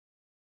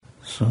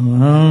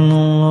Subhanallah,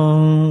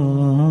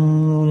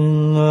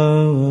 la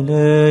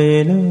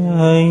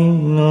ilaha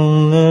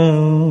illallah,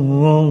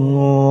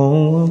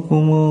 wallahu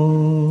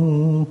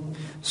akbar.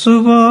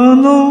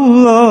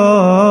 Subhanallah,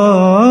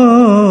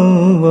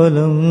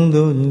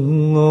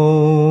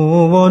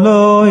 walhamdulillah, wa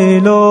la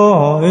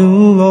ilaha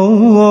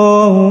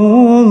illallah,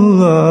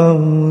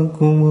 wallahu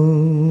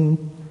akbar.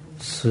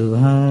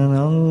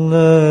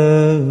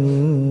 Subhanallah,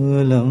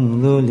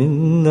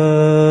 walhamdulillah,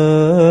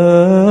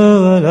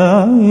 wa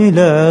la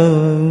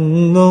ilaha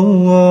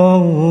illallah,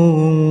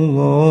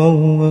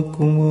 wallahu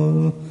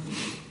akbar.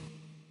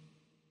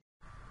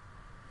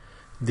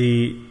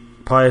 The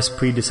pious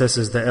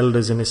predecessors, the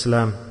elders in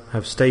Islam,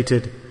 have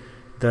stated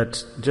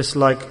that just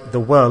like the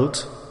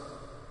world,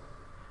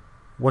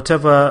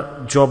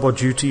 whatever job or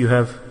duty you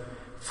have,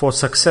 for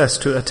success,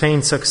 to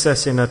attain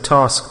success in a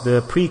task,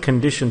 the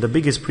precondition, the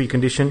biggest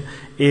precondition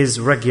is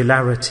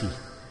regularity.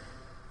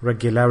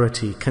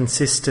 Regularity,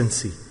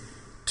 consistency,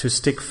 to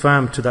stick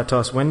firm to that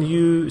task. When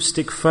you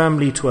stick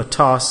firmly to a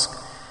task,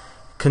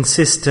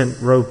 consistent,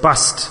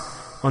 robust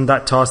on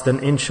that task, then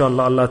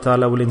inshallah Allah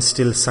Ta'ala will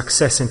instill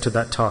success into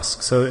that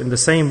task. So in the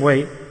same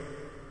way,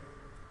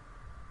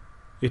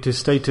 it is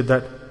stated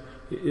that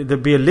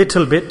there'll be a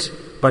little bit,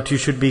 but you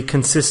should be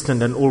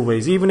consistent and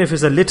always. Even if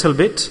it's a little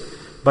bit,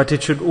 but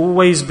it should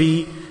always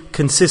be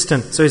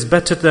consistent. So it's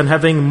better than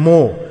having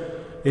more.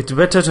 It's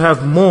better to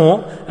have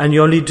more and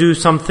you only do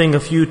something a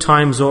few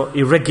times or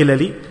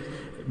irregularly.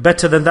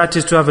 Better than that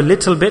is to have a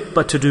little bit,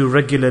 but to do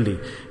regularly.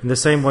 In the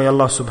same way,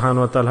 Allah subhanahu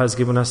wa ta'ala has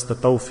given us the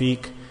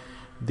tawfiq,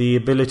 the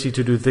ability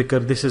to do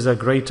dhikr. This is a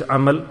great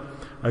amal,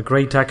 a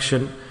great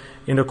action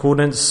in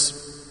accordance,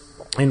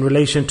 in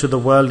relation to the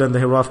world and the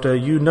hereafter.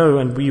 You know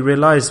and we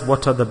realize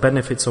what are the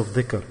benefits of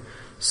dhikr.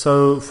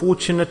 So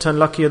fortunate and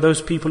lucky are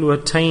those people who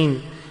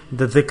attain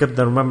the dhikr,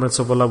 the remembrance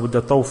of Allah, with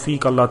the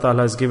tawfiq Allah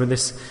Ta'ala has given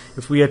this.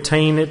 If we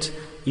attain it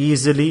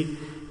easily,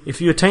 if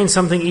you attain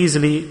something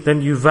easily,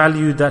 then you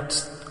value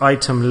that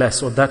item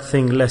less or that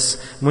thing less.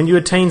 When you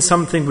attain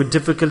something with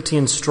difficulty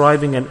and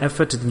striving and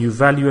effort, then you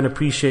value and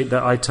appreciate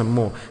that item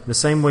more. In the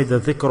same way, the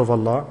dhikr of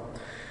Allah,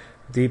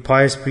 the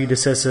pious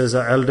predecessors,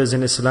 our elders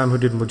in Islam who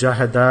did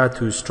mujahadat,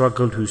 who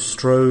struggled, who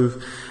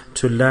strove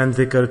to learn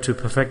dhikr, to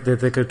perfect their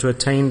dhikr, to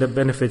attain the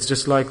benefits,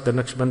 just like the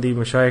Naqshbandi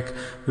Mashayikh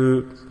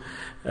who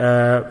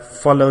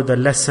follow the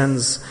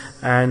lessons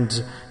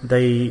and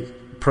they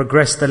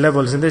progress the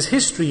levels. And there's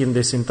history in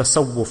this, in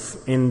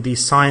tasawwuf, in the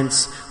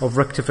science of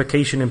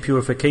rectification and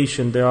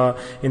purification. There are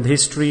in the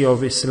history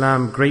of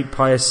Islam great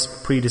pious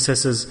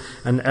predecessors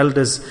and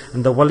elders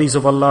and the walis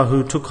of Allah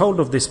who took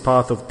hold of this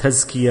path of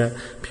tazkiyah,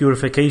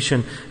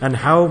 purification, and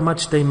how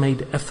much they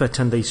made effort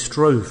and they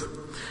strove.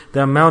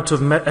 The amount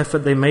of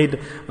effort they made,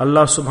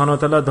 Allah subhanahu wa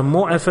ta'ala, the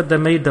more effort they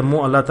made, the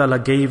more Allah ta'ala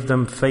gave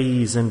them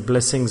faiz and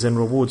blessings and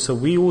rewards. So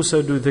we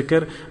also do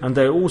dhikr and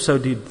they also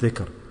did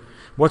dhikr.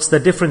 What's the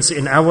difference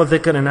in our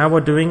dhikr and our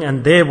doing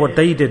and what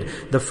they did?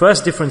 The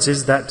first difference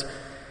is that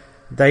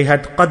they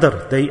had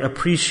qadr, they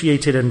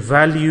appreciated and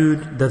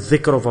valued the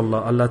dhikr of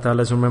Allah, Allah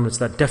Ta'ala's remembrance.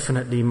 That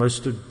definitely,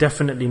 most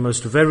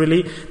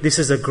verily, this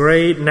is a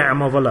great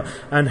ni'mah of Allah.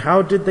 And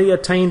how did they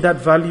attain that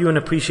value and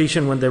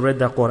appreciation? When they read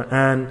the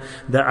Quran,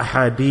 the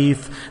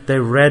ahadith, they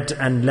read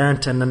and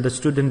learnt and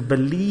understood and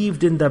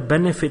believed in the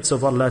benefits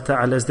of Allah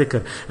Ta'ala's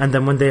dhikr. And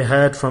then when they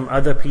heard from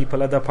other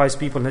people, other pious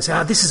people, and they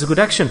say, this is a good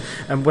action.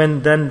 And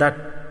when then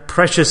that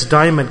precious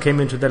diamond came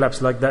into their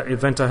laps, like that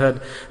event I heard,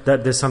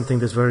 that there's something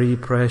that's very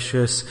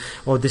precious,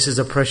 or this is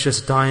a precious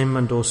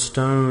diamond or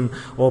stone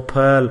or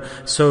pearl,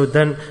 so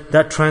then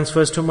that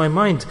transfers to my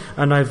mind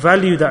and I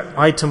value that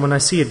item when I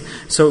see it.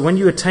 So when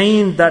you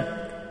attain that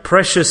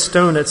precious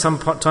stone at some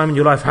time in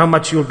your life, how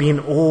much you'll be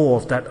in awe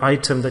of that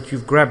item that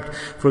you've grabbed.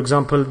 For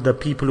example, the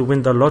people who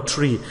win the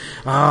lottery.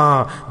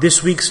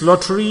 This week's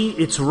lottery,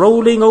 it's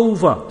rolling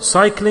over,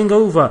 cycling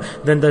over.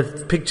 Then the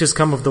pictures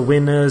come of the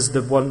winners,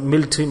 the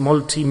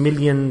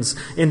multi-millions,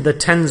 in the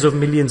tens of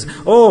millions.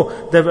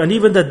 And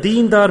even the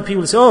deendar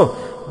people say,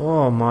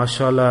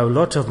 mashallah, a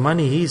lot of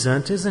money he's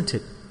earned, isn't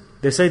it?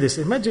 They say this.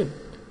 Imagine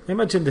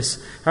this,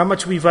 how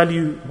much we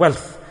value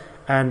wealth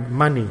and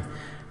money.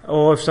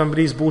 Or if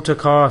somebody's bought a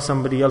car,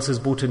 somebody else has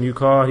bought a new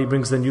car, he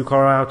brings the new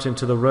car out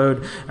into the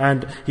road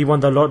and he won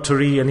the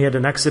lottery and he had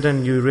an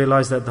accident, you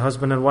realize that the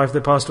husband and wife,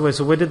 they passed away.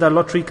 So where did that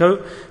lottery go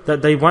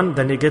that they won?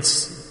 Then it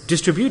gets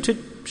distributed,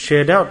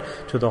 shared out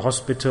to the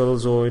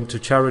hospitals or into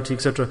charity,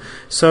 etc.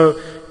 So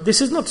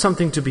this is not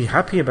something to be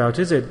happy about,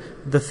 is it?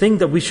 The thing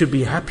that we should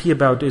be happy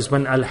about is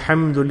when,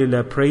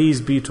 alhamdulillah, praise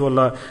be to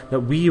Allah,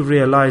 that we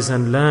realize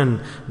and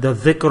learn the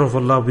dhikr of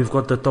Allah. We've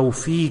got the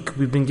tawfiq,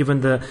 we've been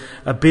given the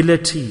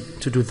ability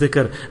to do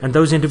dhikr. And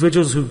those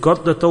individuals who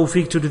got the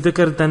tawfiq to do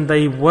dhikr, then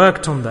they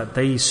worked on that,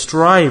 they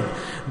strived,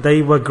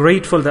 they were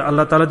grateful that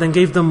Allah Ta'ala then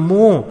gave them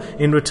more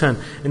in return.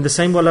 In the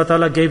same way Allah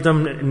Ta'ala gave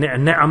them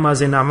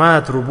ni'mas and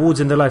amat, rewards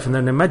in their life, and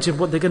then imagine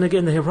what they're going to get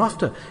in the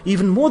hereafter.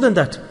 Even more than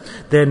that,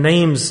 their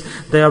names,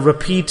 their they are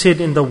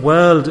repeated in the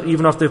world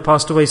even after they've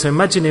passed away. So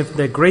imagine if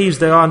their graves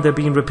they are and they're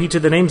being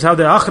repeated, the names, how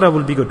their akhirah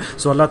will be good.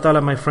 So Allah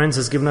Ta'ala, my friends,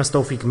 has given us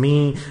tawfiq,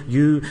 me,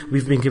 you,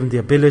 we've been given the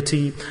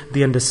ability,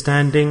 the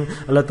understanding.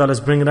 Allah Ta'ala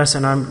is bringing us,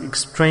 and I'm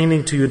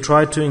explaining to you,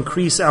 try to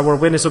increase our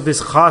awareness of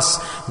this khas,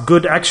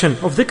 good action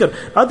of dhikr.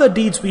 Other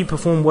deeds we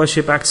perform,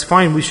 worship acts,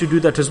 fine, we should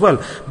do that as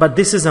well. But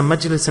this is a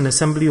majlis, an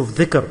assembly of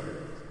dhikr.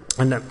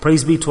 And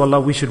praise be to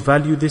Allah, we should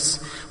value this,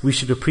 we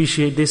should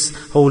appreciate this,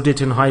 hold it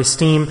in high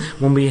esteem.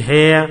 When we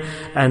hear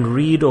and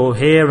read or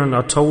hear and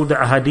are told the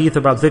ahadith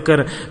about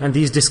dhikr and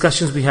these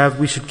discussions we have,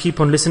 we should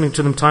keep on listening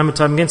to them time and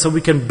time again so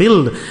we can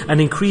build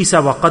and increase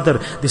our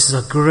qadr. This is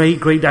a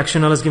great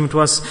action Allah has given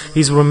to us,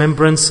 His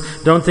remembrance.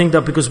 Don't think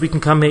that because we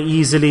can come here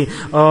easily,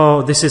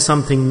 oh, this is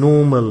something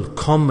normal,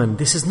 common.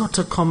 This is not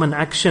a common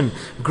action,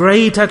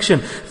 great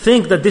action.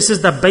 Think that this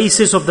is the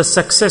basis of the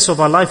success of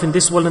our life in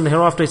this world and the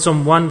hereafter. It's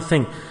on one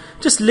thing.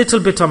 Just little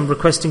bit I'm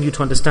requesting you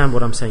to understand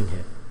what I'm saying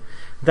here.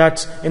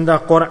 That in the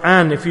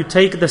Quran, if you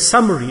take the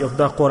summary of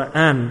the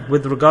Quran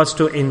with regards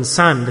to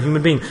insan, the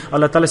human being,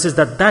 Allah Ta'ala says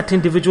that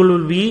individual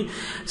will be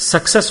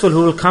successful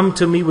who will come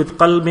to me with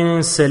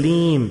qalbin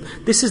salim.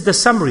 This is the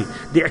summary,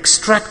 the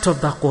extract of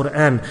the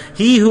Quran.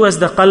 He who has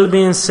the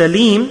qalbin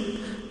salim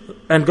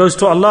and goes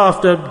to Allah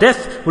after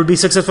death will be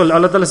successful.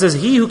 Allah Ta'ala says,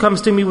 he who comes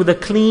to me with a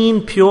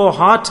clean, pure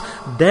heart,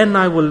 then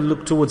I will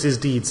look towards his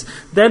deeds.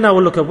 Then I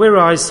will look at where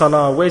are his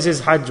salah, where's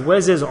his hajj,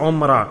 where's his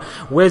umrah,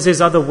 where's his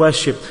other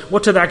worship,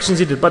 what are the actions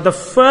he did. But the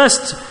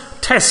first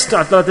test,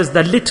 Allah says,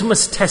 the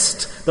litmus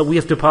test that we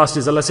have to pass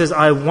is, Allah says,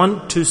 I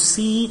want to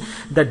see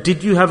that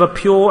did you have a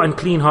pure and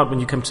clean heart when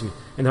you come to me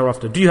in the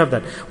hereafter. Do you have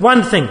that?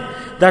 One thing,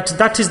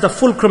 that is the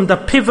fulcrum, the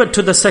pivot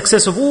to the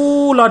success of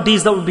all our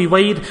deeds that will be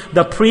weighed,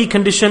 the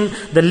precondition,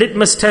 the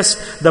litmus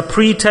test, the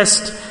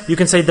pre-test, you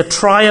can say the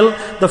trial,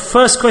 the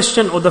first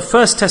question or the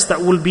first test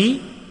that will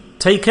be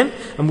taken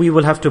and we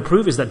will have to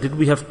prove is that did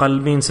we have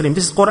qalbin salim.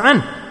 This is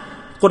Quran,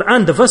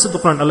 the verse of the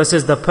Quran. Allah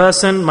says, the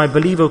person, my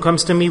believer who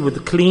comes to me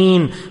with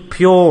clean,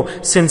 pure,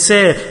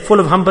 sincere, full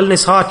of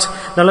humbleness heart.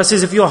 Then Allah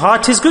says, if your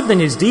heart is good, then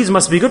his deeds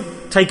must be good.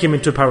 Take him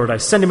into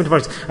paradise, send him into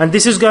paradise. And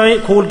this is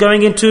called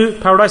going into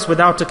paradise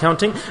without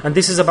accounting. And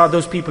this is about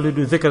those people who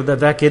do dhikr, the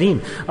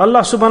dhakireen.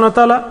 Allah subhanahu wa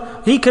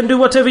ta'ala, He can do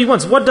whatever He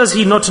wants. What does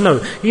He not know?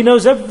 He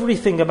knows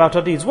everything about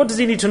our deeds. What does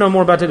He need to know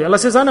more about it? Allah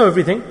says, I know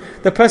everything.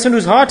 The person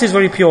whose heart is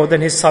very pure,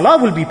 then his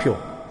salah will be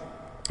pure,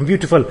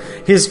 beautiful.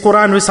 His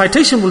Quran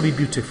recitation will be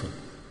beautiful.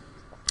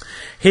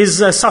 His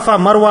Safa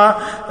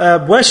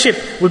Marwa worship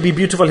will be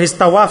beautiful. His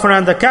tawaf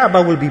around the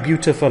Kaaba will be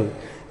beautiful.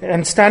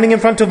 And standing in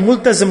front of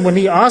Multazim, when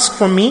he asks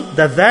from me,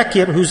 the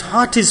dhakir, whose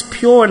heart is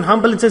pure and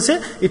humble and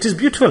sincere, it is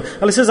beautiful.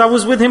 Allah says, I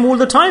was with him all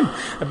the time.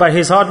 But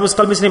his heart was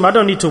qalbi salim. I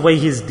don't need to weigh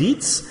his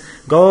deeds.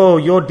 Go,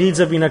 your deeds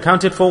have been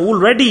accounted for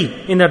already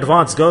in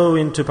advance. Go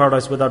into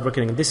paradise without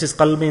reckoning. This is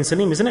qalbin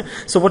salim, isn't it?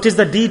 So what is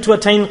the deed to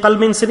attain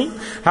qalbin salim?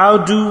 How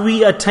do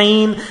we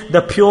attain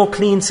the pure,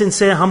 clean,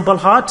 sincere, humble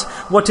heart?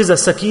 What is a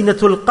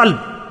sakinatul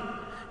qalb?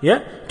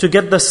 Yeah, to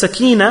get the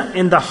sakina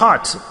in the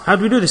heart. How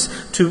do we do this?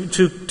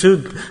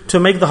 To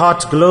make the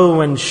heart glow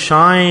and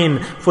shine,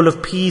 full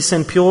of peace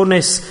and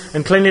pureness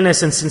and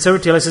cleanliness and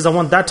sincerity. Allah says, I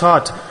want that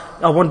heart.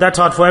 I want that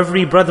heart for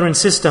every brother and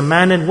sister,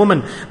 man and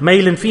woman,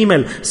 male and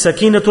female.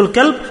 Sakinatul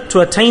qalb.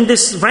 To attain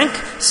this rank,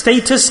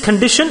 status,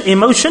 condition,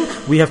 emotion,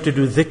 we have to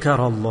do dhikr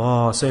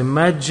Allah. So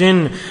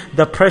imagine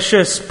the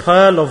precious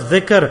pearl of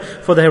dhikr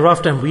for the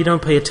hereafter, and we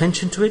don't pay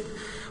attention to it.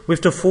 We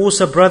have to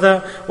force a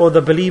brother or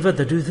the believer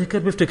to do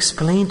dhikr. We have to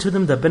explain to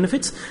them the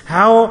benefits.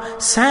 How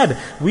sad.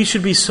 We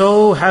should be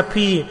so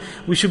happy.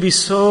 We should be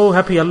so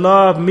happy.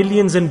 Allah,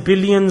 millions and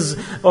billions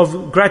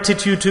of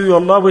gratitude to you,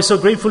 Allah. We're so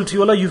grateful to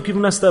you, Allah. You've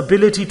given us the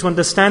ability to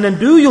understand and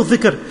do your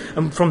dhikr.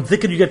 And from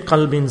dhikr you get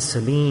qalbin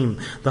salim.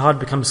 The heart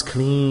becomes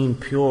clean,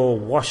 pure,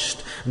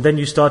 washed. And then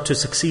you start to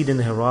succeed in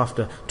the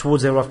hereafter,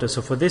 towards the hereafter.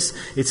 So for this,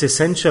 it's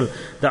essential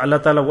that Allah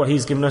Ta'ala, what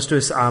He's given us to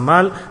is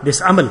amal, this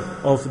amal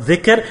of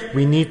dhikr.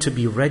 We need to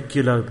be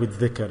regular with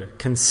dhikr,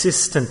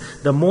 consistent.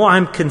 The more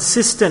I'm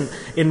consistent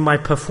in my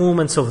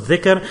performance of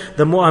dhikr,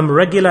 the more I'm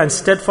regular and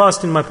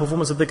steadfast in my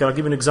performance of dhikr. I'll give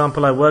you an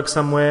example. I work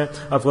somewhere,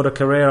 I've got a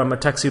career, I'm a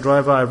taxi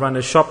driver, I run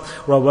a shop,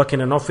 or I work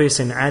in an office,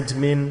 in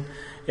admin,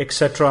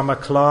 etc. I'm a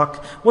clerk.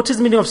 What is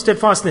the meaning of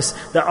steadfastness?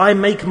 That I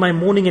make my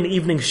morning and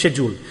evening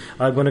schedule.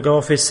 I'm going to go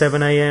office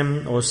 7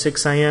 a.m. or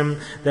 6 a.m.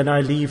 Then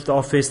I leave the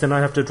office. Then I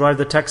have to drive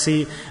the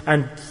taxi.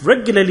 And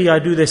regularly I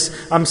do this.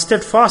 I'm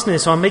steadfast in it.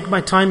 So I make my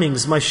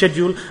timings, my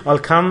schedule. I'll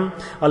come,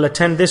 I'll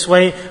attend this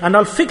way. And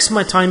I'll fix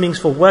my timings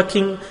for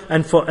working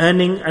and for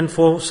earning and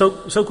for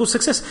so-called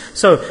success.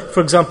 So,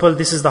 for example,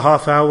 this is the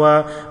half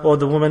hour. Or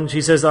the woman,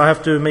 she says, I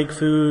have to make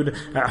food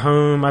at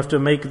home. I have to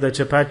make the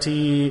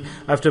chapati.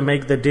 I have to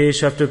make the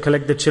dish. I have to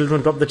collect the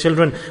children, drop the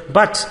children.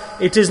 But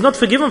it is not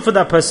forgiven for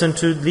that person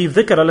to leave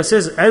dhikr. Allah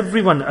says,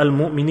 everyone,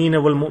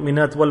 al-mu'minina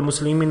wal-mu'minat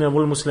wal-muslimina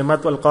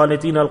wal-muslimat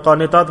wal-qanitina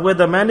wal-qanitat, where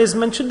the man is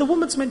mentioned, the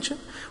woman's mentioned.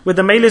 Where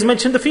the male is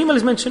mentioned, the female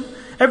is mentioned.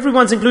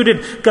 Everyone's included.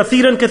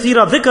 Kathiran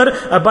kathira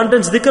dhikr,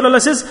 abundance dhikr. Allah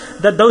says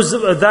that those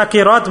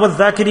dhakirat wa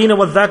dhakirina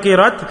wa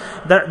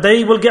dhakirat, that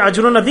they will get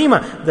ajrun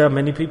adhima. There are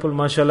many people,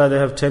 mashallah, they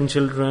have 10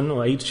 children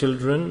or 8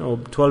 children or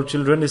 12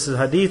 children. This is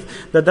hadith,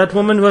 that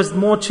woman who has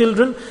more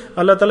children,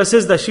 Allah Ta'ala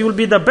says that she will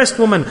be the best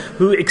woman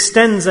who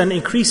extends and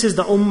increases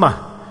the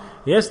ummah.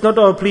 Yes, not,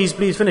 oh please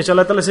finish.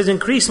 Allah Ta'ala says,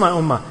 increase my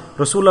ummah.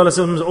 Rasulullah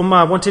says,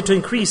 ummah wanted to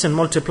increase and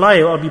multiply.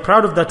 I'll be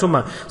proud of that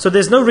ummah. So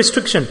there's no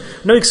restriction,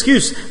 no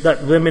excuse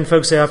that women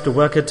folks say, I have to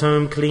work at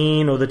home,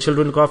 clean, or the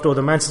children look after, or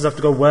the man says I have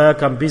to go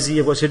work, I'm busy,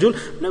 I've got schedule.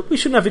 No, we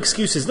shouldn't have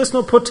excuses. Let's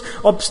not put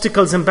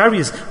obstacles and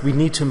barriers. We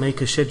need to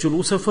make a schedule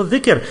also for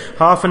dhikr.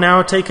 Half an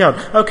hour, take out.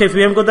 Okay, if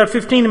you haven't got that,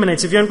 15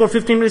 minutes. If you haven't got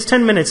 15 minutes,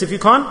 10 minutes. If you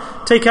can't,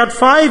 take out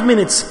 5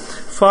 minutes.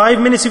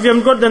 5 minutes if you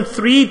haven't got, then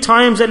 3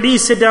 times at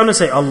least sit down and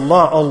say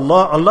Allah,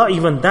 Allah, Allah.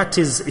 Even that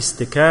is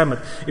istiqamat.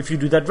 If you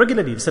do that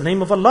regularly, it's the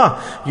name of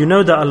Allah. You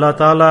know that Allah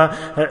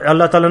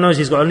Ta'ala knows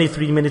He's got only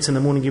 3 minutes in the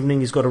morning,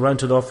 evening. He's got to run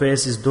to the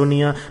office, his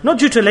dunya. Not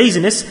due to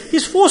laziness,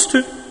 he's forced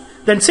to.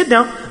 Then sit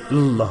down.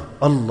 Allah,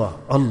 Allah,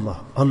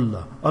 Allah,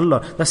 Allah,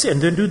 Allah. That's it.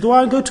 And then do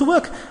dua and go to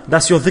work.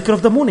 That's your dhikr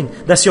of the morning.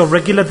 That's your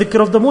regular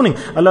dhikr of the morning.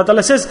 Allah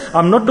Ta'ala says,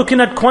 I'm not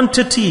looking at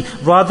quantity.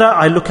 Rather,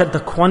 I look at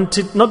the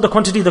quantity, not the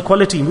quantity, the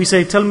quality. We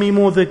say, tell me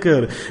more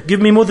dhikr. Give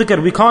me more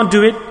dhikr. We can't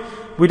do it.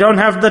 We don't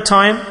have the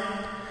time.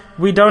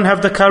 We don't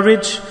have the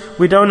courage.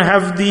 We don't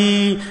have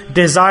the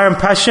desire and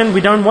passion.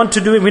 We don't want to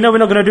do it. We know we're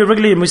not going to do it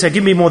regularly. And we say,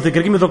 give me more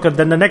dhikr, give me dhikr.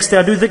 Then the next day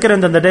I do dhikr,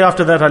 and then the day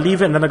after that I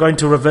leave it, and then I go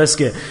into reverse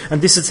gear. And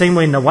this is the same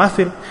way in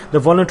nawafil, the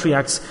voluntary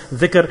acts,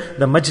 dhikr,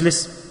 the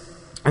majlis.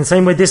 And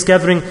same way this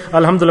gathering,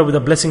 alhamdulillah, with the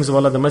blessings of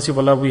Allah, the mercy of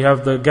Allah, we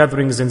have the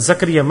gatherings in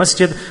Zakaria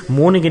Masjid,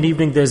 morning and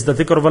evening there's the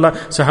dhikr of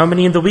Allah. So how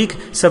many in the week?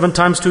 7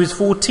 times 2 is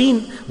 14.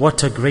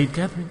 What a great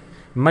gathering.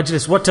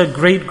 Majlis, what a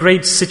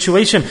great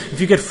situation.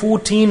 If you get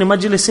 14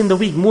 majlis in the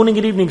week, morning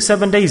and evening,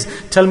 7 days,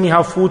 tell me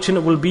how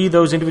fortunate will be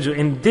those individuals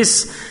in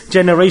this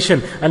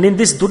generation and in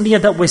this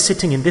dunya that we're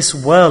sitting in, this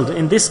world,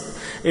 in this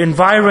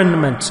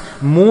environment.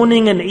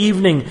 Morning and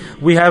evening,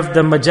 we have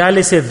the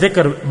majalis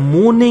dhikr,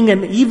 morning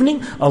and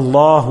evening.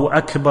 Allahu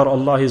Akbar,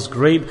 Allah is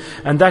great.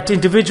 And that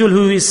individual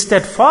who is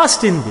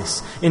steadfast in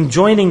this, in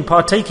joining,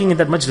 partaking in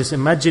that majlis,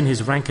 imagine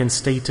his rank and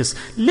status.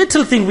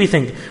 Little thing we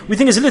think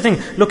it's a little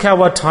thing. Look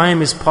how our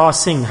time is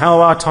passing,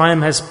 how our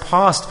time has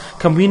passed.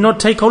 Can we not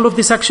take all of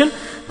this action?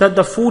 That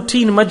the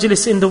 14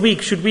 majlis in the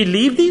week, should we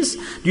leave these?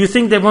 Do you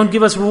think they won't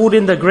give us reward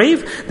in the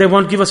grave? They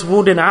won't give us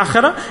reward in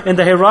akhirah, in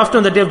the hereafter,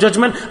 on the day of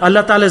judgment?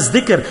 Allah Ta'ala's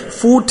dhikr,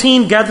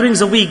 14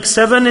 gatherings a week,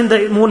 7 in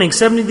the morning,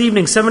 7 in the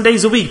evening, 7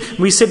 days a week.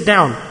 We sit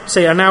down,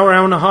 say an hour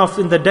and a half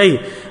in the day.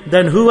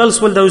 Then who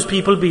else will those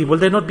people be? Will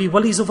they not be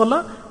walis of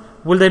Allah?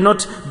 Will they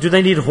not, do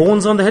they need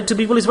horns on the head to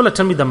be walis of Allah?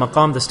 Tell me the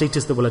maqam, the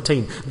status they will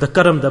attain, the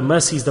karam, the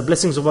mercies, the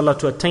blessings of Allah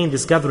to attain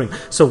this gathering.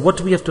 So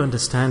what we have to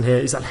understand here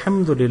is,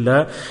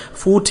 alhamdulillah,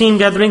 14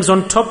 gatherings.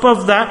 On top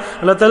of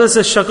that, Allah Ta'ala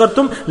says,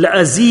 shakartum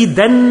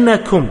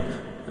la'azidannakum.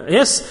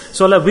 Yes,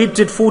 so Allah, we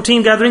did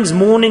 14 gatherings,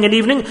 morning and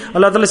evening.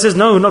 Allah Ta'ala says,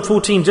 no, not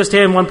 14, just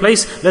here in one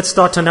place. Let's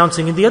start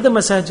announcing in the other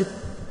masajid.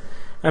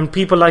 And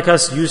people like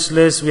us,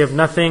 useless, we have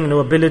nothing, no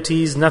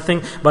abilities,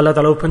 nothing. But Allah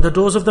Ta'ala opened the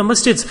doors of the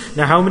masjids.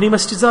 Now how many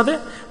masjids are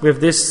there? We have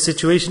this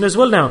situation as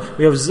well now.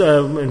 We have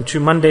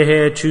Monday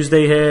here,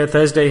 Tuesday here,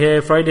 Thursday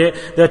here, Friday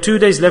here. There are 2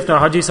 days left. Our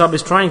Haji Sahib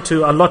is trying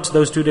to allot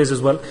those 2 days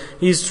as well.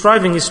 He's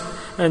striving,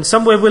 and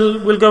somewhere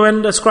we'll go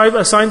and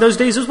assign those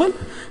days as well.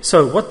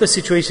 So what the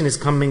situation is,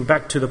 coming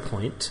back to the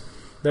point,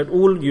 that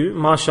all you,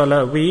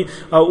 mashallah, we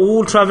are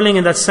all traveling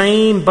in that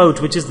same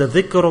boat, which is the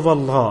dhikr of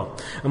Allah.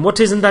 And what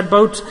is in that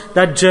boat?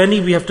 That journey,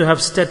 we have to have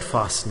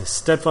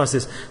steadfastness.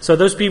 So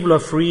those people are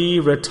free,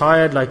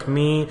 retired like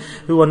me,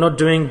 who are not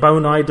doing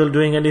bone idle,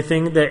 doing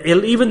anything. They're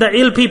ill. Even the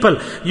ill people,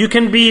 you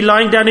can be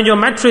lying down in your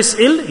mattress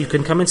ill, you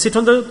can come and sit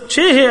on the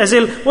chair here as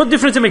ill. What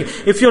difference does it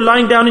make? If you're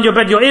lying down in your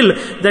bed, you're ill,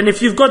 then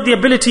if you've got the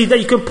ability that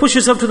you can push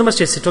yourself to the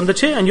masjid, sit on the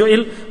chair and you're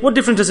ill, what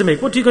difference does it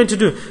make? What are you going to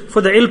do?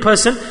 For the ill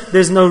person,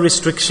 there's no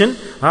restriction.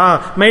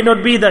 May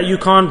not be that you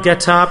can't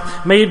get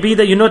up, may it be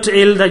that you're not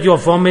ill, that you're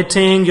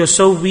vomiting, you're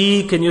so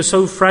weak and you're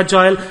so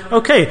fragile.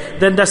 Okay,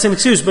 then that's an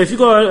excuse. But if you've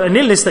got an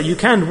illness that you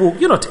can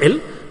walk, you're not ill.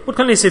 What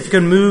can I say? If you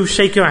can move,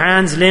 shake your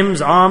hands,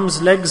 limbs,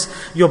 arms, legs,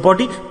 your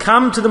body,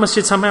 come to the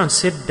masjid somehow and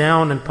sit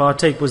down and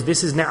partake, because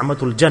this is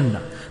ni'matul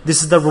Jannah.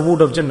 This is the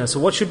reward of Jannah. So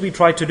what should we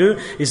try to do?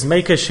 Is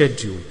make a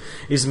schedule,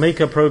 is make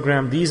a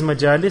program. These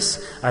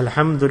majalis,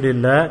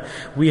 alhamdulillah,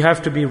 we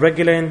have to be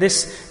regular in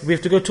this. We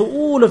have to go to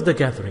all of the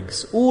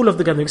gatherings.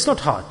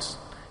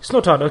 It's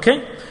not hard,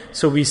 okay?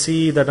 So we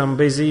see that I'm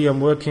busy,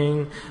 I'm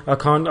working, I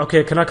can't,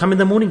 okay, can I come in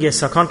the morning?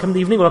 Yes, I can't come in the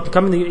evening, or I can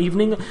come in the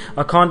evening,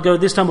 I can't go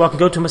this time, or I can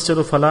go to Masjid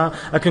al-Falah,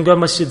 I can go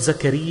Masjid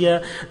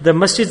Zakaria. The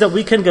masjids that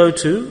we can go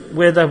to,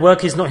 where the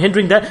work is not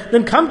hindering that,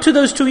 then come to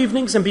those 2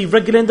 evenings and be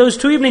regular in those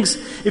 2 evenings.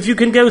 If you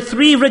can go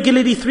 3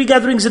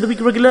 gatherings in the week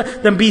regular,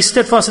 then be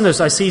steadfast in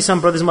those. I see some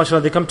brothers,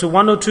 mashallah, they come to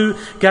 1 or 2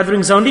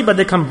 gatherings only, but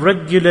they come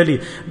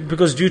regularly,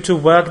 because due to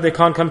work, they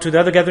can't come to the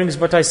other gatherings.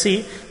 But I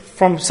see,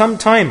 from some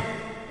time,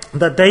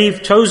 that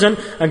they've chosen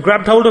and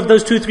grabbed hold of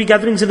those 2-3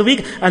 gatherings in the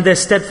week, and they're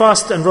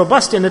steadfast and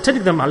robust in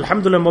attending them.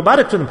 Alhamdulillah,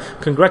 Mubarak to them.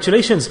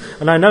 Congratulations.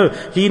 And I know,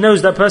 he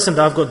knows that person,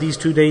 that I've got these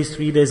 2 days,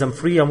 3 days, I'm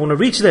free, I want to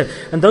reach there.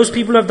 And those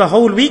people have the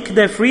whole week,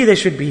 they're free, they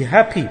should be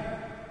happy.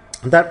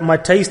 That my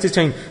taste is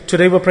changed.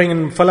 Today we're praying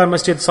in Fala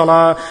Masjid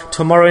Salah,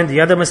 tomorrow in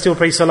the other Masjid we'll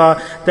pray Salah,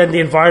 then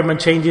the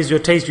environment changes, your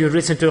taste, you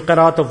listen to the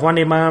qiraat of one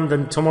Imam,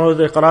 then tomorrow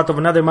the qiraat of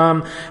another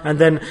Imam, and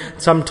then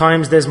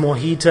sometimes there's more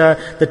heater,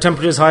 the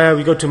temperature is higher,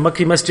 we go to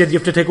Makki Masjid, you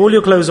have to take all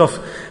your clothes off.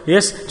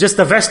 Yes, just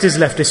the vest is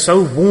left, it's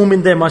so warm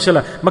in there,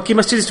 mashallah. Makki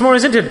Masjid is tomorrow,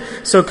 isn't it?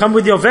 So come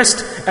with your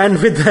vest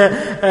and with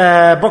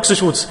the boxer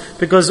shorts,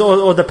 because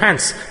or the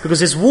pants,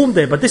 because it's warm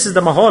there. But this is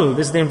the mahal,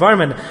 this is the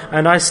environment.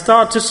 And I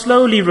start to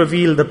slowly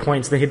reveal the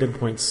points, the hidden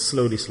points,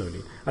 slowly.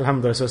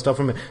 Alhamdulillah, so I start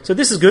from it. So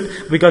this is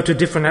good. We go to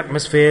different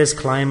atmospheres,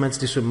 climates,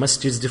 different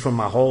masjids, different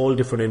mahal,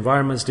 different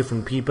environments,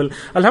 different people.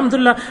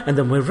 Alhamdulillah, and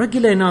then we're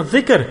regular in our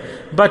dhikr.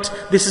 But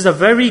this is a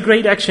very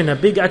great action, a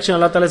big action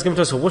Allah Ta'ala has given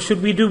to us. So what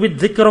should we do with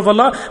dhikr of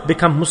Allah?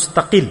 Become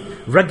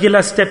mustaqil,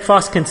 regular,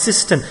 steadfast,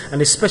 consistent. And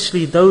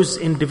especially those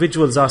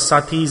individuals, our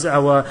satis,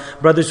 our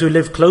brothers who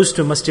live close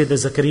to Masjid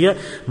al-Zakaria,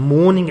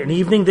 morning and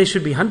evening, they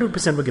should be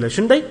 100% regular,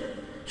 shouldn't they?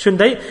 Shouldn't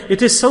they?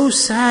 It is so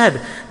sad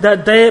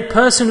that the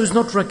person who's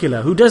not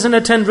regular, who doesn't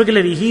attend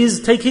regularly, he is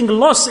taking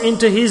loss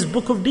into his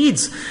book of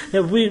deeds.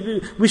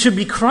 We should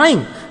be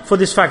crying for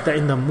this fact that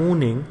in the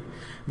morning,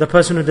 the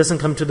person who doesn't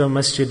come to the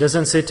masjid,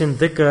 doesn't sit in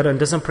dhikr and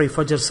doesn't pray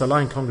Fajr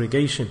Salah in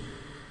congregation,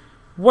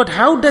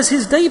 how does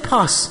his day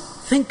pass?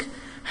 Think,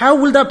 how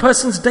will that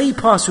person's day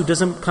pass who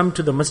doesn't come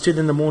to the masjid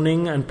in the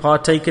morning and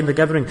partake in the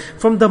gathering?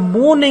 From the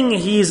morning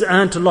he is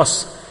earned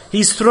loss.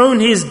 He's thrown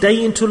his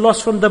day into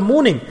loss from the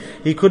morning.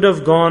 He could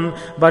have gone,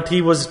 but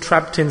he was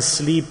trapped in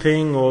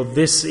sleeping or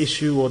this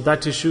issue or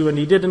that issue and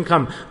he didn't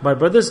come. My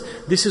brothers,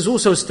 this is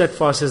also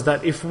steadfast, is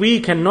that if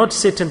we cannot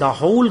sit in the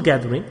whole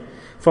gathering,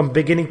 from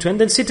beginning to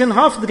end, then sit in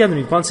half of the gathering.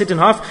 You can't sit in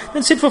half,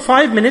 then sit for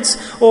 5 minutes,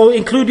 or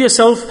include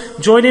yourself,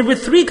 join in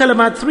with 3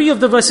 kalamat, 3 of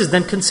the verses.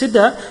 Then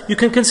you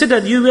can consider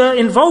you were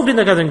involved in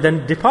the gathering,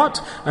 then depart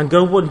and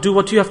go and do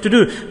what you have to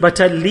do. But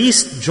at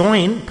least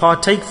join,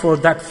 partake for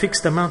that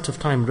fixed amount of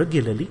time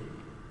regularly.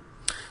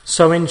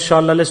 So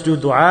inshallah, let's do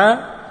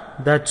dua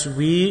that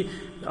we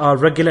are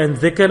regular in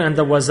dhikr and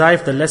the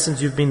wazaif, the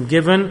lessons you've been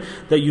given,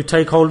 that you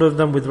take hold of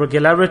them with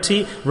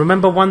regularity.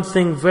 Remember one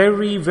thing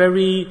very,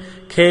 very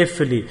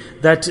carefully,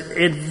 that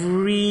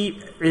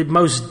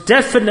most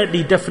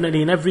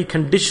definitely in every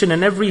condition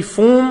and every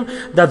form,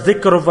 that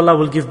dhikr of Allah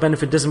will give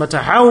benefit. Doesn't matter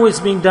how it's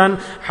being done,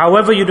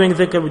 however you're doing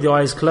dhikr with your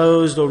eyes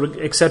closed or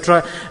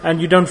etc.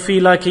 And you don't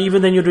feel like,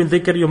 even then you're doing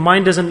dhikr, your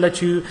mind doesn't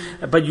let you,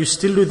 but you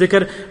still do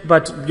dhikr,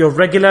 but you're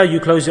regular, you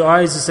close your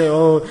eyes and say,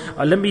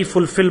 let me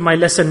fulfill my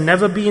lesson.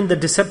 Never be in the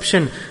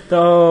deception,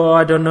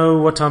 I don't know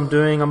what I'm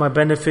doing, am I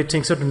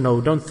benefiting? So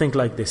no, don't think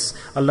like this.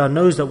 Allah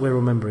knows that we're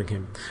remembering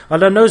Him.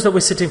 Allah knows that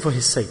we're sitting for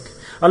His sake.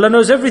 Allah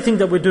knows everything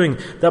that we're doing.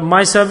 That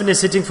my servant is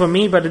sitting for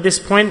me, but at this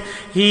point,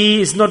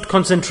 he is not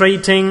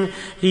concentrating.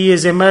 He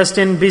is immersed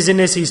in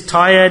busyness. He's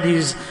tired.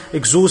 He's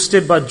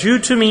exhausted. But due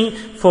to me,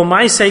 for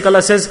my sake,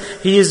 Allah says,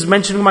 He is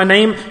mentioning my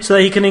name so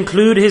that He can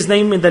include His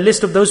name in the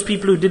list of those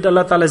people who did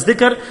Allah Ta'ala's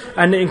dhikr,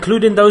 and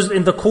include in those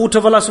in the court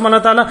of Allah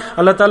subhanahu wa ta'ala.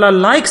 Allah Ta'ala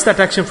likes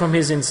that action from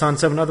His insan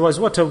servant. Otherwise,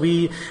 what are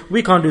we?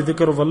 We can't do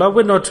dhikr of Allah.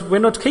 We're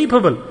not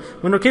capable.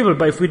 We're not capable.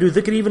 But if we do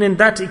dhikr even in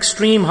that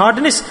extreme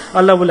hardness,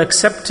 Allah will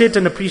accept it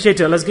and appreciate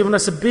it. Allah has given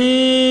us a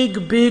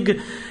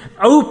big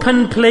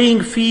open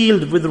playing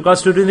field with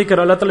regards to doing dhikr.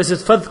 Allah Ta'ala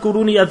says,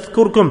 فَاذْكُرُونِي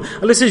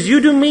أَذْكُرْكُمْ. Allah says, you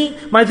do me,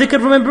 my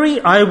dhikr, remember me,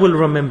 I will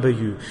remember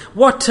you.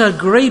 What a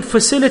great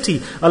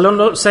facility. Allah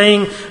not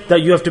saying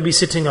that you have to be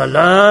sitting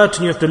alert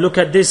and you have to look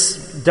at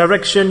this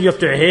direction, you have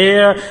to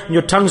hear, and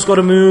your tongue's got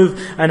to move,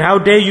 and how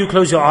dare you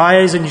close your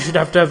eyes and you should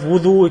have to have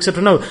wudu,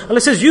 etc. No.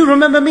 Allah says, you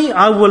remember me,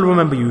 I will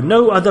remember you.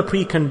 No other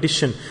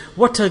precondition.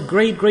 What a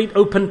great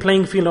open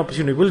playing field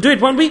opportunity. We'll do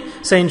it, won't we?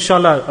 Say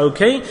inshallah,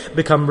 okay,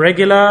 become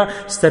regular,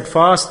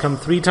 steadfast, come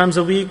 3 times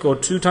a week or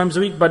 2 times a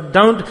week, but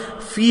don't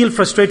feel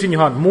frustrated in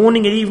your heart.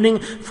 Morning and evening,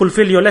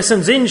 fulfill your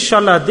lessons.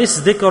 Inshallah,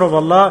 this dhikr of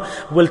Allah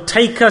will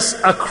take us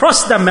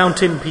across the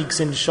mountain peaks,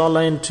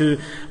 inshallah, into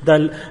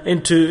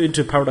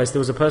paradise. There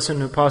was a person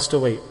who passed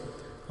away.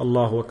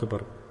 Allahu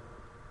Akbar.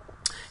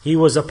 He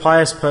was a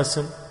pious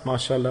person,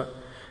 mashallah,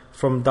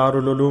 from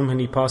Darul Uloom, and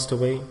he passed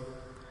away.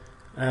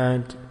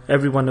 And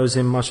everyone knows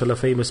him, mashallah,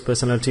 famous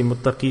personality,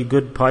 muttaqi,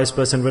 good, pious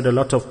person, read a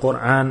lot of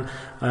Quran,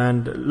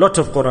 and a lot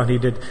of Quran he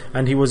did.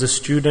 And he was a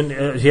student,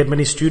 he had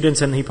many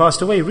students, and he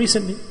passed away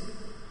recently.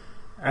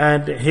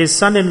 And his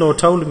son-in-law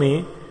told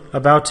me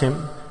about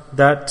him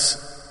that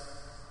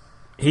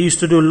he used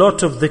to do a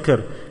lot of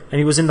dhikr. And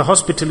he was in the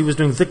hospital, he was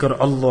doing dhikr,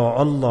 Allah,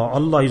 Allah,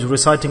 Allah. He was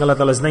reciting Allah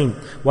Ta'ala's name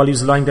while he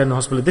was lying there in the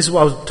hospital. This is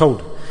what I was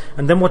told.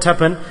 And then what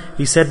happened?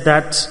 He said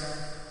that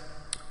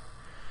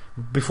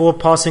before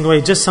passing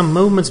away, just some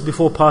moments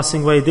before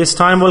passing away, this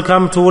time will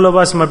come to all of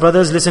us, my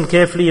brothers, listen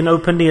carefully and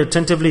openly,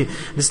 attentively.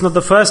 This is not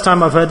the first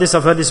time I've heard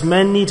this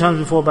many times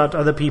before about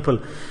other people.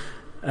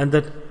 And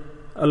that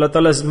Allah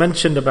Ta'ala has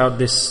mentioned about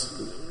this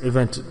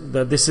event,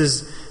 that this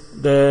is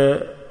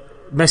the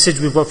message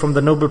we've got from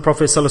the noble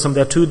Prophet ﷺ.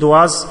 There are 2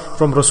 du'as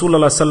from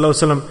Rasulullah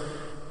ﷺ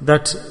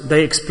that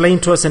they explain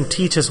to us and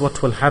teach us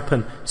what will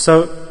happen.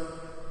 So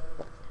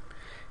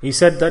he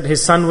said that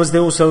his son was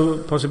there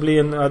also, possibly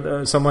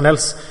in someone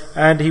else,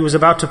 and he was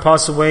about to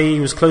pass away. He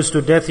was close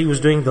to death. He was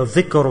doing the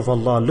dhikr of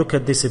Allah. Look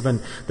at this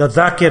event. The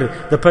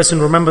dhakir, the person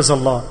remembers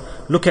Allah.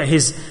 Look at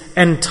his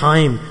end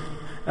time.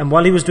 And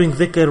while he was doing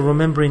dhikr,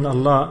 remembering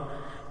Allah,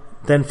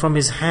 then from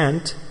his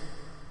hand,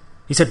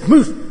 he said,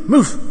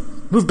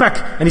 move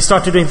back. And he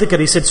started doing dhikr.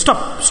 He said,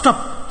 stop,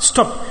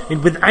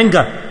 with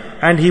anger.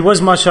 And he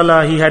was,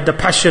 mashallah, he had the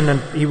passion,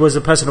 and he was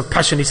a person of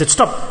passion. He said,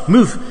 stop,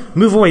 move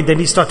away. Then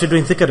he started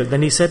doing dhikr.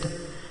 Then he said,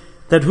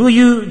 that who are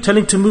you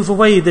telling to move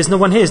away? There's no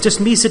one here, it's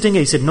just me sitting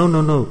here. He said,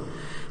 no.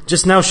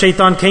 Just now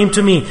shaitan came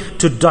to me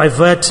to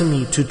divert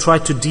me, to try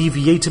to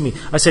deviate me.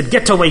 I said,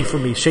 get away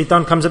from me.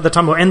 Shaitan comes at the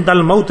time of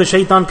endal maut. The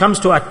shaitan comes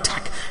to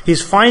attack.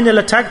 His final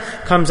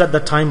attack comes at the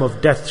time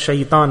of death,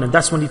 shaitan. And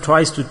that's when he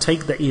tries to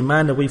take the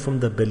iman away from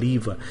the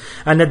believer.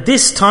 And at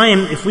this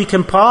time, if we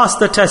can pass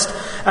the test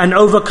and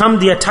overcome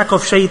the attack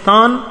of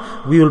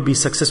shaitan, we will be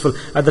successful.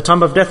 At the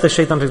time of death, the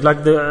shaitan is like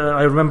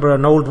I remember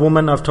an old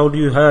woman, I've told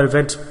you her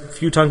event a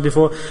few times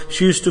before.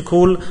 She used to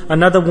call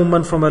another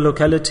woman from a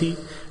locality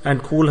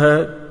and call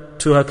her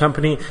to her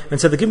company and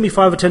said, give me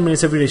 5 or 10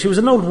 minutes every day. She was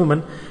an old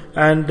woman,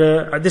 and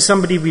this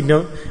somebody we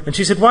know. And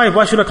she said,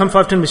 why should I come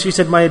 5 10 minutes? She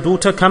said, my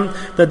daughter, come,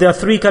 that there are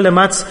 3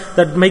 kalimats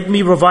that make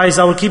me revise.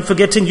 I will keep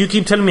forgetting. You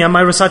keep telling me, am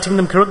I reciting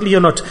them correctly or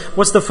not?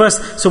 What's the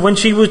first? So when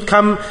she would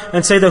come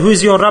and say, who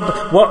is your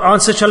Rabb? What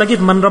answer shall I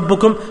give? Man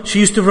Rabbukum? She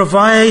used to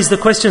revise the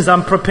questions.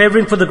 I'm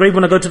preparing for the grave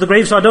when I go to the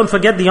grave, so I don't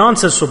forget the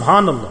answers.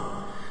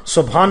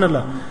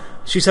 Subhanallah.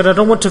 She said, I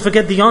don't want to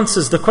forget the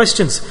answers, the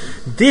questions.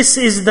 This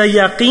is the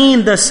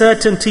yaqeen, the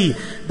certainty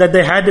that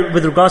they had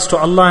with regards to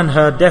Allah and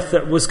her death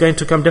that was going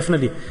to come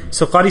definitely.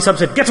 So Qari Sahib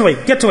said, get away,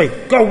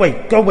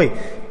 go away.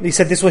 He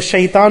said, this was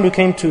shaitan who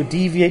came to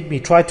deviate me,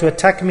 tried to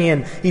attack me,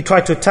 and he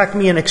tried to attack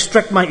me and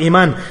extract my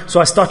iman.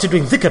 So I started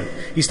doing dhikr.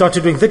 He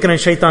started doing dhikr,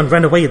 and shaitan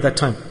ran away at that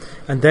time.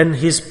 And then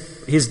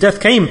his death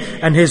came,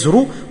 and his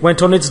ruh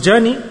went on its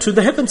journey to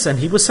the heavens, and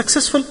he was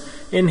successful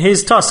in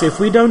his task.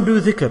 If we don't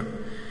do dhikr,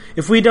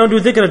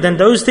 then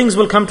those things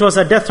will come to us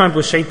at death time,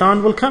 because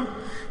shaitan will come.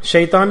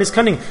 Shaitan is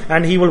cunning,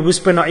 and he will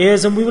whisper in our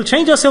ears, and we will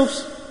change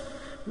ourselves.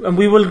 And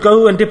we will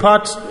go and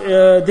depart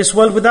this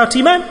world without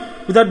iman,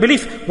 without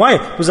belief. Why?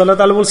 Because Allah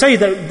Ta'ala will say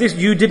that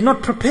you did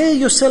not prepare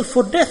yourself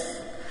for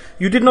death.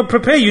 You did not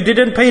prepare, you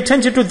didn't pay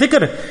attention to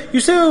dhikr. You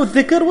say,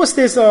 dhikr, what's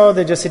this?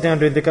 They just sit down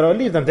doing dhikr. Oh,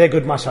 leave them, they're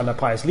good, mashallah,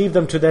 pious. Leave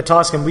them to their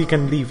task and we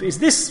can leave.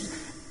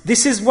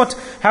 This is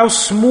how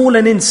small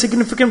and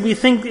insignificant we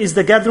think is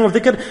the gathering of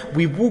dhikr.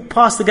 We walk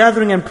past the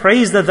gathering and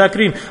praise the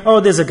dhakirin.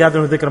 Oh, there's a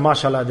gathering of dhikr,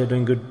 mashallah, they're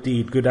doing good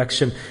deed, good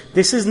action.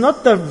 This is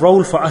not the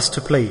role for us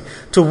to play,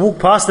 to walk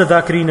past the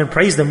dhakirin and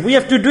praise them. We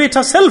have to do it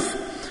ourselves.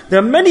 There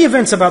are many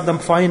events about the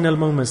final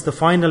moments, the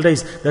final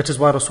days. That is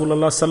why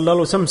Rasulullah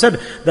sallallahu alaihi wasallam said,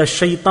 the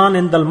shaitan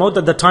in the maut,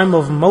 at the time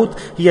of maut,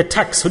 he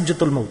attacks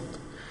hujjatul maut.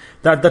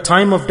 That at the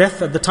time of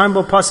death, at the time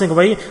of passing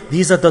away,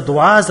 these are the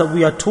du'as that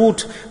we are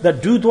taught,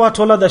 that do du'a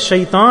to Allah, the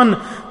shaitan,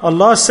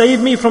 Allah save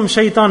me from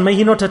shaitan, may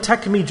he not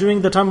attack me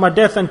during the time of my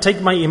death and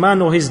take my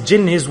iman, or his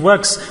jinn, his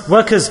workers.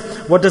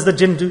 What does the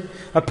jinn do?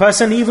 A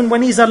person, even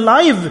when he's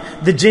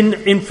alive, the jinn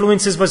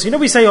influences us.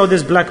 We say,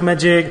 there's black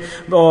magic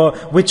or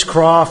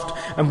witchcraft,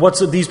 and what's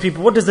these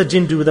people? What does the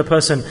jinn do with a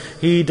person?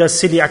 He does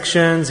silly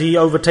actions, he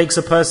overtakes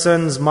a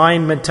person's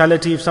mind,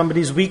 mentality, if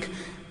somebody's weak.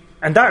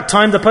 And that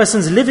time the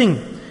person's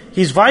living.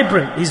 He's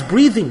vibrant, he's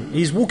breathing,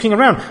 he's walking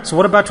around. So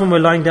what about when we're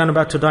lying down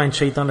about to die and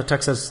shaitan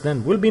attacks us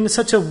then? We'll be in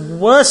such a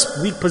worse,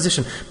 weak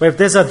position. But if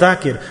there's a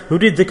dhakir who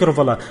did dhikr of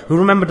Allah, who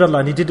remembered Allah,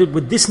 and he did it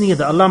with this niyyah,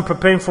 that Allah, I'm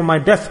preparing for my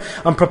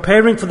death, I'm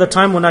preparing for the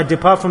time when I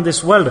depart from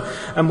this world,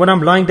 and when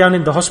I'm lying down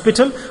in the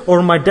hospital or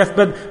on my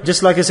deathbed,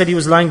 just like I said, he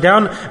was lying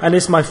down, and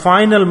it's my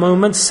final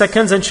moments,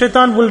 seconds, and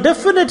shaitan will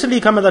definitely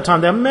come at that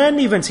time. There are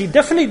many events, he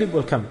definitely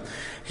will come.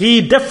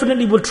 He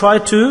definitely will try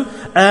to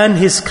earn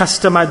his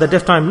custom at the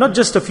death time. Not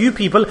just a few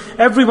people,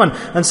 everyone.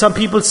 And some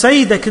people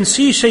say they can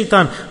see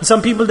shaitan. And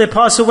some people, they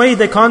pass away,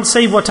 they can't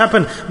say what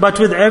happened. But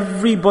with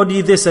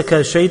everybody this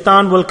occurs.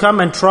 Shaitan will come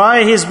and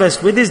try his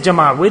best with his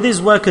jama'ah, with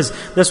his workers.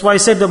 That's why I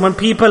said that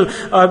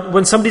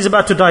when somebody's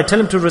about to die, tell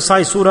him to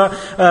recite surah,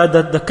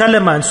 the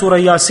kalima and surah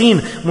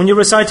Yasin. When you're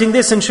reciting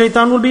this, and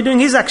shaitan will be doing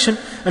his action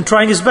and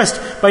trying his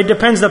best. But it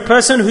depends, the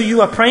person who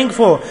you are praying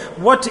for,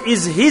 what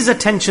is his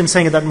attention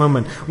saying at that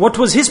moment? What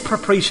was his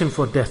preparation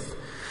for death?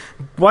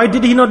 Why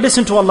did he not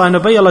listen to Allah and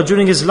obey Allah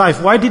during his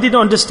life? Why did he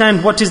not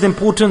understand what is the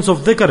importance of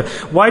dhikr?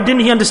 Why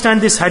didn't he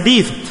understand this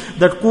hadith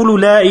that Qulu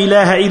la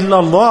ilaha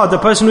illallah, the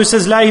person who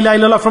says la ilaha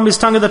illallah from his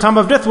tongue at the time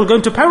of death will go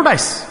into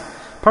paradise?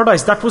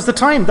 Paradise, that was the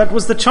time, that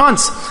was the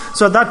chance.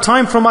 So at that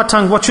time from our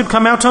tongue, what should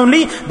come out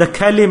only? The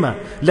kalima,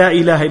 La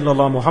ilaha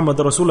illallah Muhammad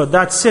Rasulullah.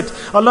 That's it.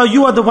 Allah,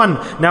 you are the one.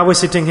 Now we're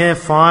sitting here,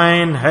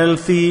 fine,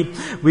 healthy.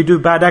 We do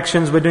bad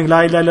actions, we're doing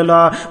La ilaha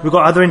illallah. We've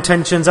got other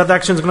intentions, other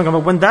actions are going to come.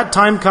 But when that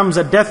time comes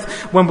at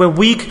death, when we're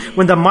weak,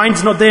 when the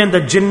mind's not there, and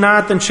the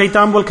jinnat and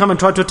shaitan will come and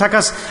try to attack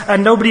us,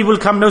 and nobody will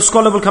come, no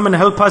scholar will come and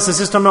help us, the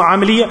system, no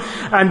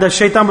amaliyah, and the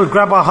shaitan will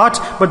grab our heart.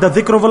 But the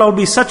dhikr of Allah will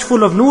be such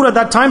full of nur at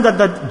that time that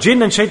the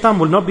jinn and shaitan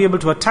will not be able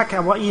to attack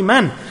our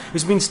iman.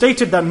 It's been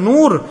stated that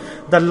nur,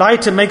 the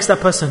light, it makes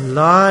that person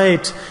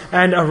light,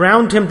 and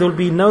around him there will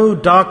be no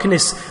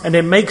darkness, and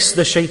it makes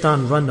the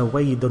shaitan run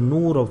away. The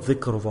nur of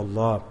dhikr of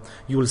Allah.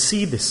 You will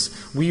see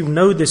this. We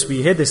know this,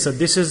 we hear this. So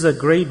this is a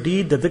great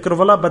deed, the dhikr of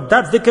Allah. But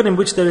that dhikr in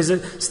which there is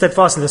a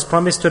steadfastness.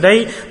 Promise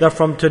today that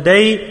from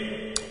today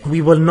we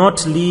will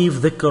not leave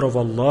dhikr of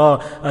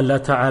Allah, Allah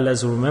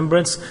Ta'ala's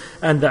remembrance,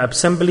 and the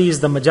assemblies,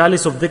 the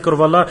majalis of dhikr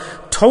of Allah,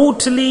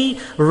 totally,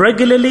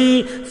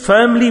 regularly,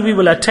 firmly we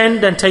will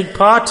attend and take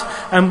part,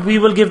 and we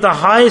will give the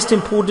highest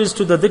importance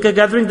to the dhikr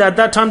gathering. That at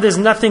that time there's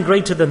nothing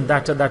greater than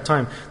that at that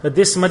time. That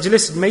this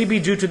majlis, maybe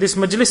due to this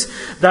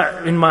majlis,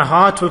 that in my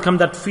heart will come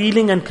that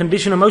feeling and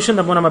condition, emotion,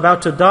 that when I'm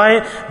about to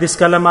die, this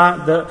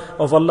kalama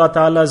of Allah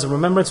Ta'ala's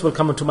remembrance will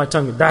come onto my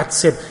tongue.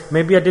 That's it.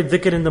 Maybe I did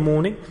dhikr in the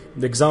morning.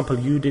 The example,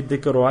 you did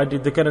dhikr or I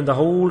did dhikr, and the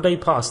whole day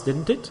passed,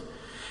 didn't it?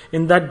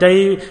 In that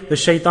day, the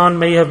shaitan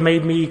may have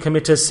made me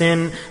commit a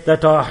sin,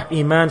 that our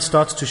iman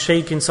starts to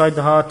shake inside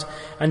the heart,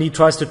 and he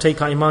tries to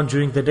take our iman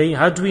during the day.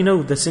 How do we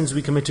know the sins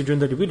we committed during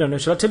the day? We don't know.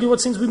 Shall I tell you what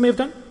sins we may have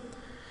done?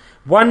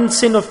 One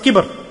sin of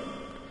kibr.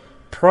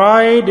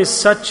 Pride is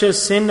such a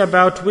sin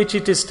about which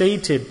it is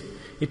stated,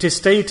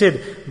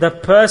 the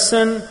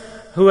person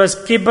who has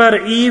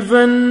kibr,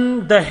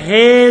 even the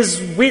hair's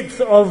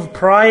width of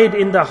pride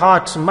in the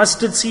heart,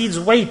 mustard seed's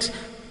weight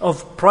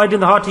of pride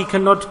in the heart, he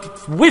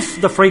cannot whiff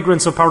the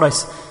fragrance of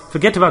paradise.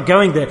 Forget about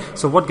going there.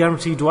 So what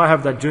guarantee do I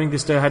have that during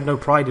this day I had no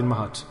pride in my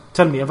heart?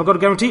 Tell me, have I got a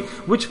guarantee?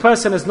 Which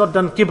person has not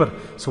done kibr?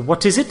 So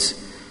what is it?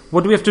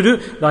 What do we have to do?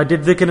 I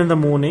did dhikr in the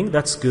morning,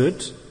 that's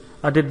good.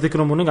 I did dhikr in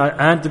the morning, I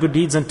earned the good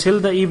deeds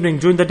until the evening,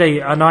 during the day,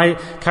 and I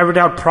carried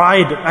out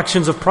pride,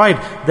 actions of pride.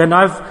 Then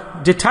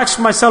I've detached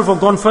myself or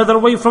gone further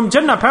away from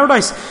Jannah,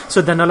 paradise.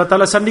 So then Allah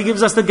Ta'ala suddenly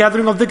gives us the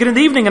gathering of dhikr in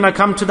the evening, and I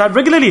come to that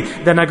regularly.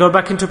 Then I go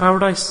back into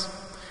paradise.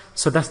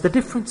 So that's the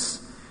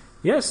difference.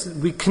 Yes,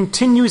 we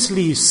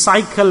continuously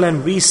cycle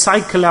and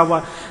recycle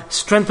our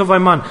strength of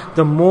iman.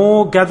 The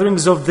more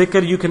gatherings of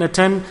dhikr you can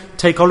attend,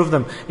 take all of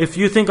them. If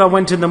you think I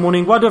went in the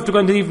morning, why do I have to go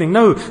in the evening?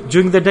 No,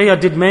 during the day I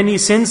did many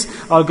sins.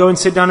 I'll go and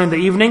sit down in the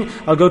evening.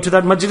 I'll go to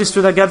that majlis,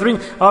 to that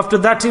gathering. After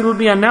that it will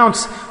be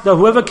announced that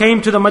whoever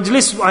came to the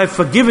majlis, I've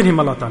forgiven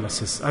him, Allah Ta'ala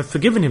says. I've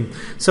forgiven him.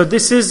 So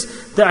this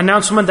is the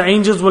announcement. The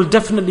angels will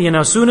definitely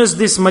announce. As soon as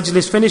this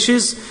majlis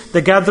finishes,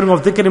 the gathering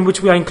of dhikr in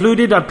which we are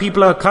included, our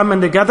people are come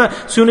and they gather.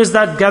 As soon as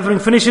that gathering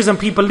finishes and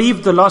people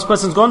leave, the last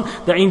person's gone,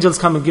 the angels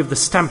come and give the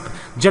stamp.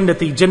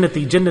 Jannati,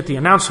 Jannati, Jannati,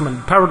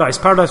 announcement, paradise,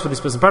 paradise for this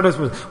person, paradise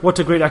for this. What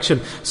a great action.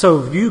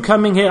 So you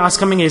coming here, us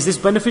coming here, is this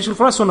beneficial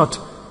for us or not?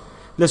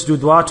 Let's do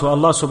dua to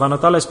Allah subhanahu wa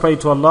ta'ala. Let's pray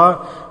to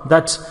Allah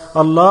that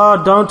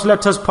Allah, don't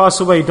let us pass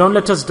away, don't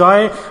let us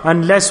die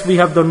unless we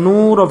have the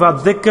nur of our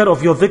dhikr,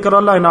 of your dhikr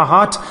Allah in our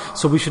heart.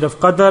 So we should have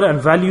qadr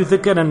and value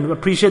dhikr and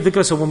appreciate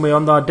dhikr. So when we're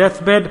on our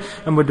deathbed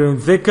and we're doing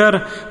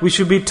dhikr, we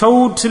should be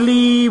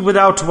totally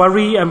without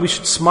worry, and we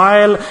should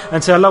smile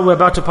and say, Allah, we're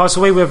about to pass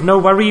away, we have no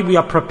worry, we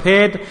are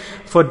prepared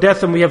for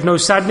death, and we have no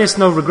sadness,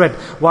 no regret.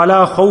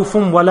 وَلَا خَوْفٌ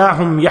وَلَا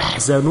هُمْ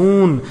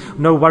يَحْزَنُونَ.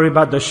 No worry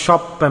about the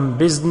shop and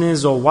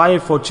business or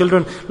wife or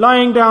children.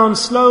 Lying down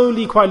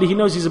slowly, quietly, he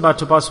knows he's about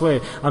to pass away.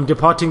 I'm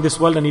departing this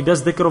world, and he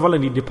does dhikr of Allah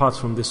and he departs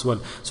from this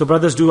world. So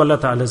brothers, do Allah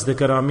Ta'ala's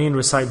dhikr. Ameen.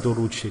 Recite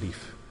Durood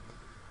Sharif.